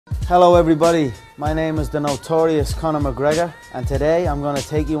Hello everybody, my name is the notorious Conor McGregor and today I'm going to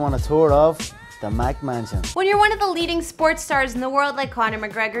take you on a tour of the Mac Mansion. When you're one of the leading sports stars in the world like Conor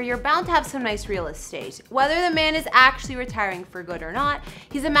McGregor, you're bound to have some nice real estate. Whether the man is actually retiring for good or not,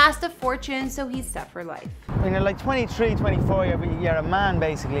 he's amassed a fortune, so he's set for life. When you're like 23, 24, you're a man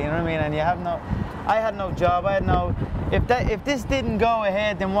basically, you know what I mean? And you have I had no job, if this didn't go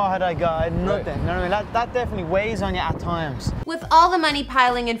ahead, then what had I got? I had nothing, you know what I mean? That definitely weighs on you at times. With all the money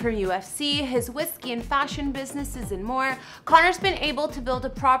piling in from UFC, his whiskey and fashion businesses and more, Conor's been able to build a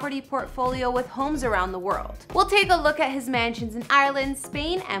property portfolio with homes around the world. We'll take a look at his mansions in Ireland,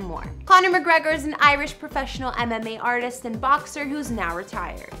 Spain, and more. Conor McGregor is an Irish professional MMA artist and boxer who's now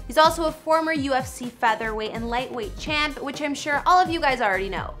retired. He's also a former UFC featherweight and lightweight champ, which I'm sure all of you guys already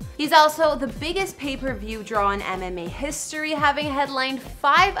know. He's also the biggest pay-per-view draw in MMA history, having headlined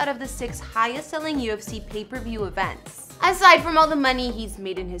 5 out of the 6 highest-selling UFC pay-per-view events. Aside from all the money he's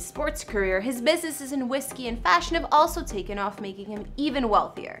made in his sports career, his businesses in whiskey and fashion have also taken off, making him even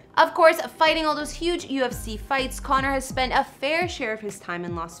wealthier. Of course, fighting all those huge UFC fights, Conor has spent a fair share of his time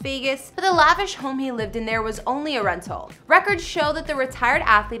in Las Vegas, but the lavish home he lived in there was only a rental. Records show that the retired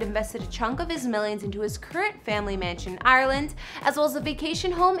athlete invested a chunk of his millions into his current family mansion in Ireland, as well as a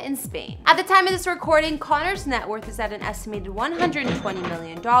vacation home in Spain. At the time of this recording, Conor's net worth is at an estimated $120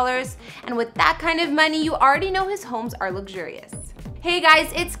 million, and with that kind of money, you already know his homes are luxurious. Hey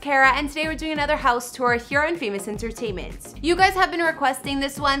guys, it's Kara, and today we're doing another house tour here on Famous Entertainment. You guys have been requesting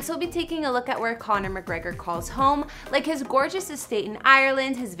this one, so we'll be taking a look at where Conor McGregor calls home, like his gorgeous estate in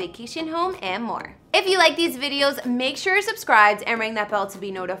Ireland, his vacation home, and more. If you like these videos, make sure you're subscribed and ring that bell to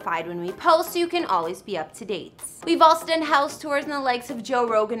be notified when we post so you can always be up to date. We've also done house tours in the likes of Joe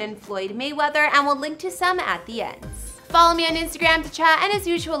Rogan and Floyd Mayweather, and we'll link to some at the end. Follow me on Instagram to chat, and as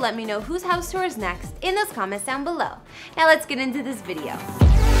usual, let me know whose house tour is next in those comments down below. Now let's get into this video.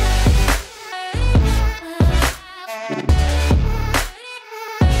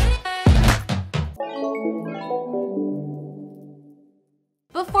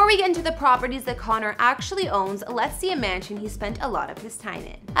 Before we get into the properties that Conor actually owns, let's see a mansion he spent a lot of his time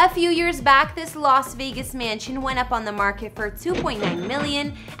in. A few years back, this Las Vegas mansion went up on the market for $2.9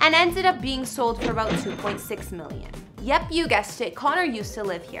 million and ended up being sold for about $2.6 million. Yep, you guessed it, Conor used to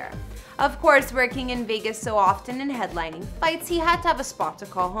live here. Of course, working in Vegas so often and headlining fights, he had to have a spot to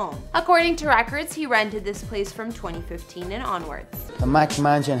call home. According to records, he rented this place from 2015 and onwards. The Mac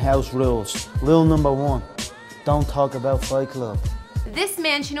Mansion house rules. Rule number 1, don't talk about Fight Club. This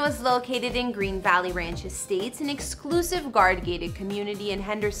mansion was located in Green Valley Ranch Estates, an exclusive guard-gated community in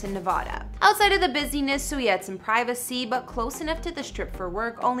Henderson, Nevada. Outside of the busyness, so he had some privacy, but close enough to the Strip for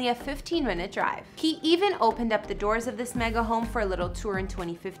work, only a 15-minute drive. He even opened up the doors of this mega home for a little tour in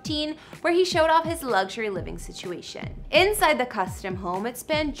 2015, where he showed off his luxury living situation. Inside the custom home, it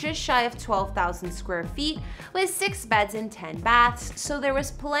spanned just shy of 12,000 square feet, with 6 beds and 10 baths, so there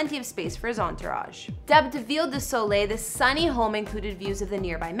was plenty of space for his entourage. Dubbed Ville du Soleil, this sunny home included views of the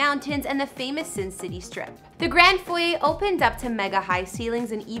nearby mountains and the famous Sin City Strip. The grand foyer opened up to mega high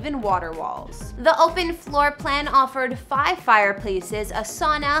ceilings and even water walls. The open floor plan offered 5 fireplaces, a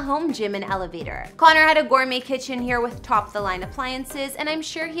sauna, home gym, and elevator. Conor had a gourmet kitchen here with top-of-the-line appliances, and I'm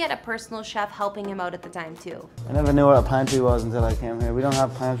sure he had a personal chef helping him out at the time too. I never knew what a pantry was until I came here. We don't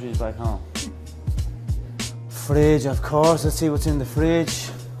have pantries back home. Fridge, of course. Let's see what's in the fridge.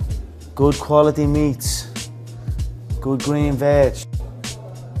 Good quality meats. Good green veg.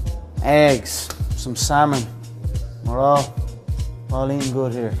 Eggs, some salmon. We're all eating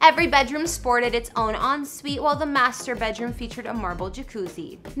good here. Every bedroom sported its own ensuite, while the master bedroom featured a marble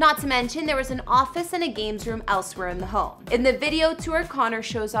jacuzzi. Not to mention, there was an office and a games room elsewhere in the home. In the video tour, Conor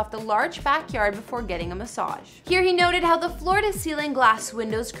shows off the large backyard before getting a massage. Here he noted how the floor-to-ceiling glass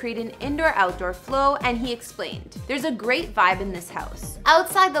windows create an indoor-outdoor flow, and he explained, "There's a great vibe in this house."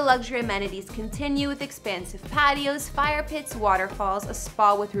 Outside, the luxury amenities continue with expansive patios, fire pits, waterfalls, a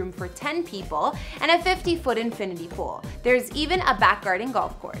spa with room for 10 people, and a 50-foot infinity pool. There's even a back garden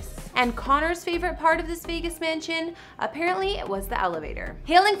golf course. And Conor's favorite part of this Vegas mansion? Apparently, it was the elevator.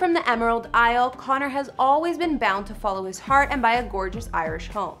 Hailing from the Emerald Isle, Conor has always been bound to follow his heart and buy a gorgeous Irish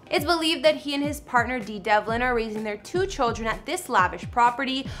home. It's believed that he and his partner Dee Devlin are raising their 2 children at this lavish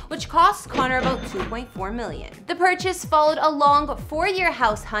property, which costs Conor about $2.4 million. The purchase followed a long 4-year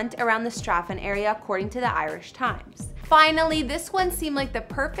house hunt around the Stratham area, according to the Irish Times. Finally, this one seemed like the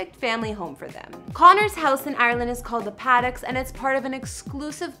perfect family home for them. Conor's house in Ireland is called the Paddocks, and it's part of an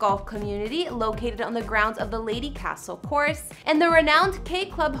exclusive golf community located on the grounds of the Lady Castle course and the renowned K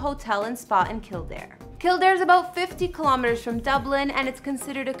Club Hotel and Spa in Kildare. Kildare is about 50 kilometers from Dublin, and it's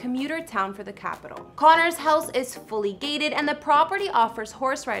considered a commuter town for the capital. Conor's house is fully gated, and the property offers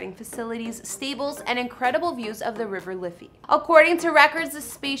horse riding facilities, stables, and incredible views of the River Liffey. According to records, the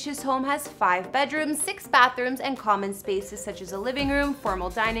spacious home has 5 bedrooms, 6 bathrooms, and common spaces such as a living room,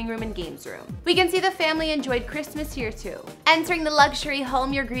 formal dining room, and games room. We can see the family enjoyed Christmas here too. Entering the luxury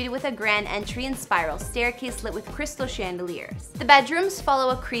home, you're greeted with a grand entry and spiral staircase lit with crystal chandeliers. The bedrooms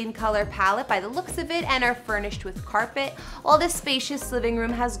follow a cream color palette by the looks of it and are furnished with carpet, while the spacious living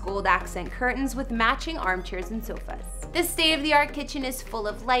room has gold accent curtains with matching armchairs and sofas. The state-of-the-art kitchen is full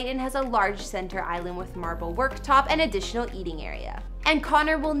of light and has a large center island with marble worktop and additional eating area. And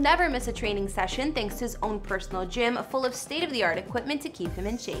Conor will never miss a training session thanks to his own personal gym full of state-of-the-art equipment to keep him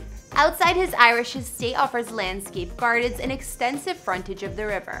in shape. Outside his Irish estate offers landscape gardens and extensive frontage of the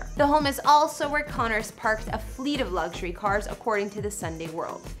river. The home is also where Conor's parked a fleet of luxury cars according to the Sunday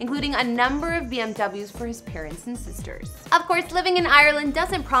World, including a number of BMWs for his parents and sisters. Of course, living in Ireland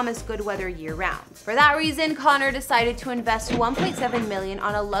doesn't promise good weather year-round. For that reason, Conor decided to invest $1.7 million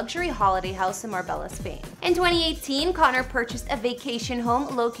on a luxury holiday house in Marbella, Spain. In 2018, Conor purchased a vacation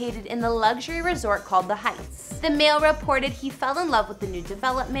home located in the luxury resort called The Heights. The Mail reported he fell in love with the new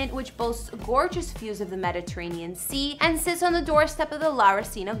development, which boasts gorgeous views of the Mediterranean Sea and sits on the doorstep of the La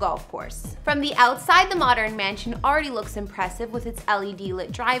Racina golf course. From the outside, the modern mansion already looks impressive with its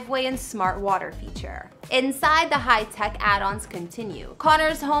LED-lit driveway and smart water feature. Inside, the high-tech add-ons continue.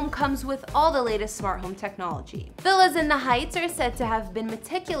 Conor's home comes with all the latest smart home technology. Villas in the Heights are said to have been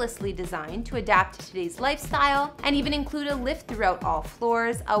meticulously designed to adapt to today's lifestyle and even include a lift throughout all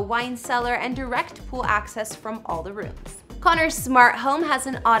floors, a wine cellar, and direct pool access from all the rooms. Conor's smart home has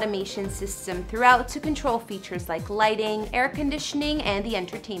an automation system throughout to control features like lighting, air conditioning, and the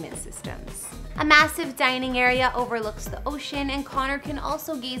entertainment systems. A massive dining area overlooks the ocean, and Conor can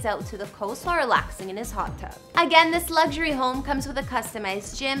also gaze out to the coast while relaxing in his hot tub. Again, this luxury home comes with a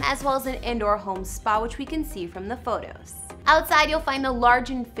customized gym as well as an indoor home spa, which we can see from the photos. Outside, you'll find a large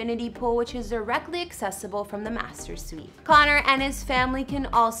infinity pool, which is directly accessible from the master suite. Conor and his family can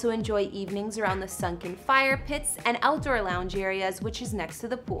also enjoy evenings around the sunken fire pits and outdoor lounge areas, which is next to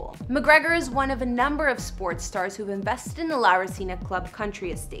the pool. McGregor is one of a number of sports stars who've invested in the La Racina Club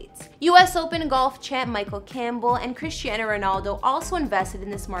country estates. US Open golf champ Michael Campbell and Cristiano Ronaldo also invested in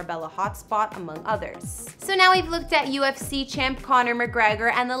this Marbella hotspot, among others. So now we've looked at UFC champ Conor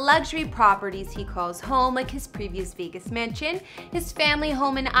McGregor and the luxury properties he calls home, like his previous Vegas mansion, his family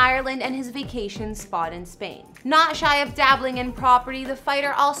home in Ireland, and his vacation spot in Spain. Not shy of dabbling in property, the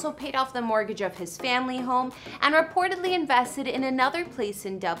fighter also paid off the mortgage of his family home and reportedly invested in another place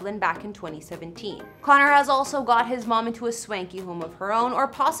in Dublin back in 2017. Conor has also got his mom into a swanky home of her own, or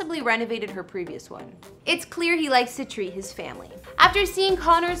possibly renovated her previous one. It's clear he likes to treat his family. After seeing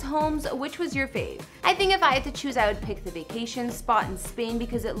Conor's homes, which was your fave? I think if I had to choose, I would pick the vacation spot in Spain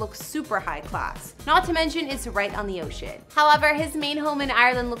because it looks super high class. Not to mention, it's right on the ocean. However, his main home in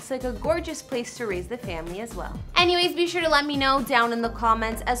Ireland looks like a gorgeous place to raise the family as well. Anyways, be sure to let me know down in the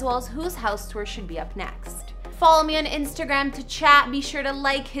comments as well as whose house tour should be up next. Follow me on Instagram to chat, be sure to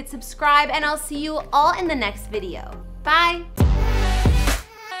like, hit subscribe, and I'll see you all in the next video. Bye!